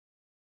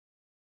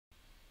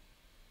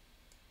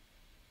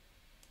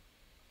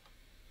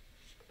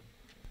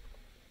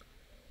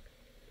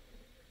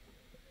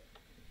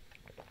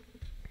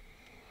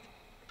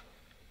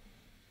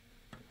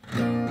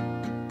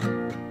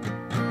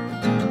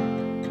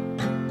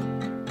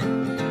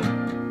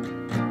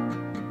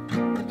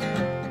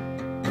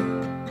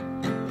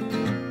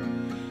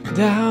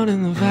Down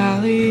in the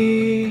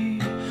valley,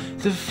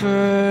 the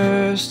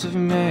 1st of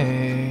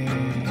May,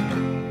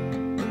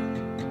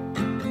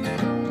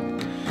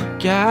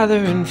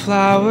 gathering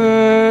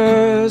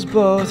flowers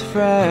both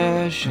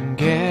fresh and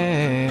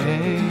gay,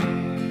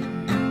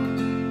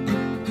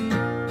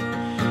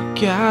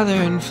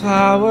 gathering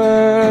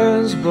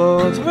flowers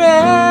both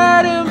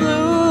red and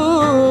blue.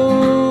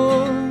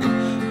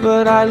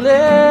 But I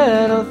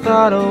little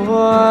thought of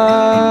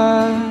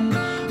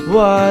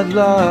what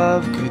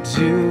love could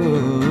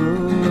do.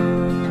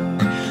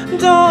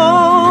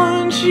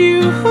 Don't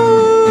you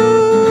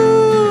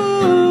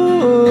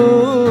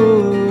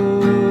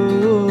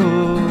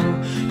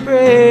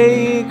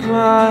break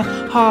my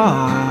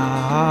heart.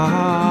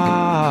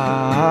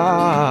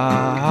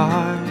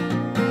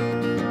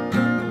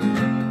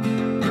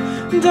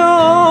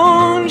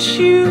 Don't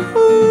you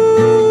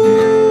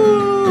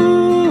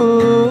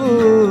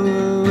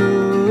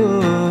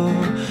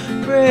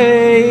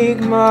break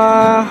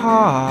my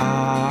heart.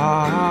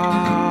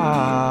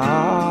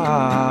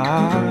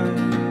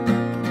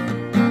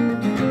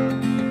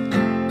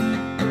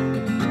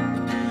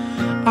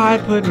 I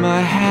put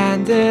my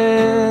hand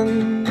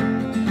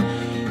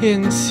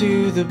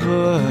into the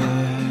bush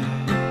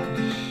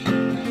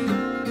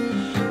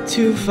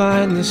to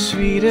find the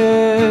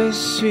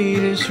sweetest,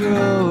 sweetest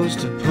rose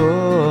to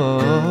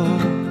pull.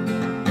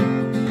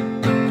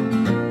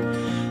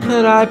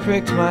 And I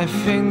pricked my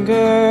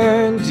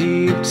finger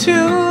deep to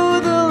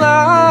the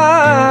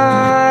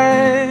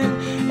line,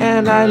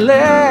 and I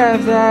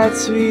left that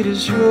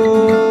sweetest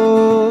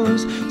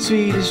rose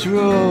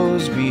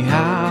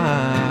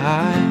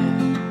behind.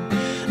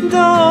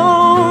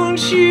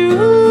 Don't you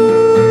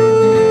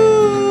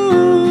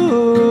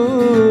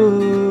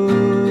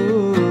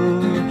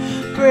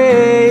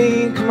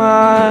break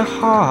my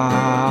heart.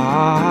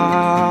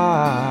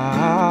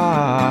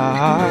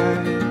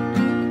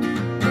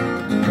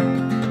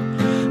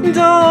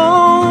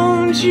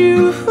 Don't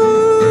you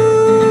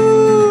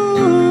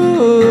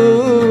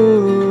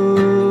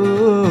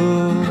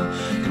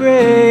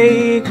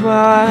break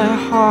my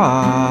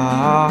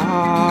heart.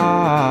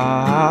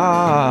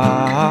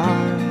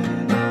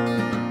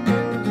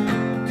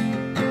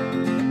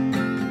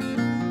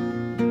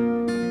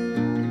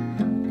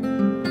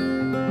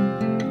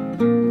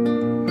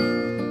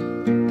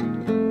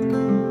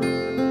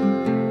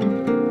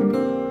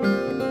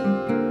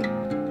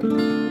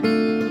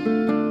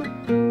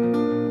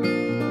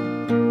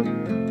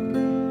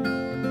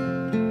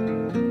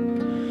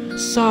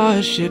 Saw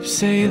a ship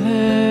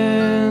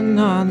sailing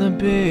on the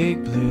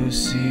big blue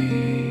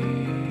sea.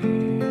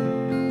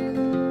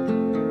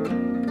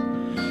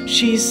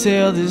 She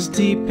sailed as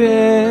deep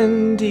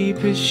and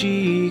deep as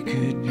she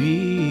could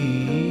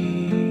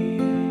be,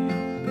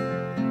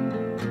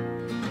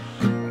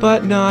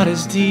 but not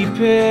as deep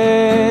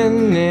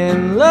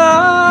in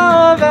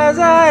love as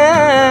I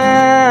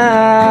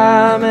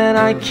am. And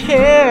I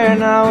care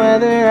not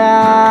whether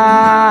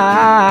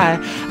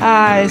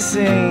I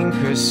sink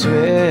or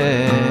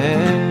swim.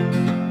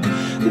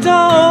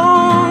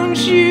 Don't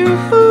you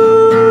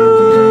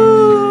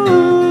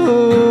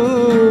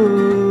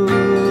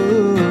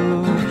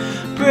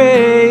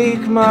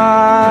break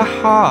my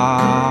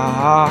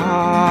heart.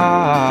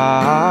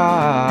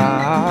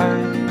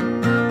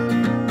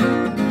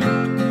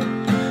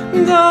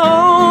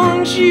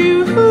 Don't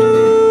you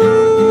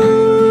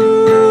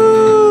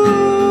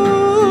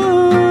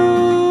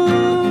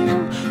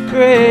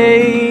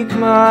break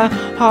my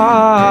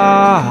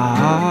heart.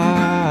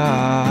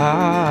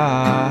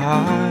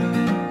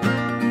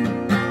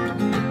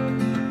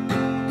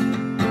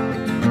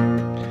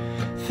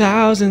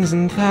 Thousands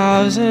and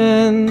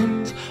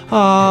thousands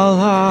all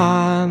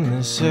on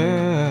this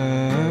earth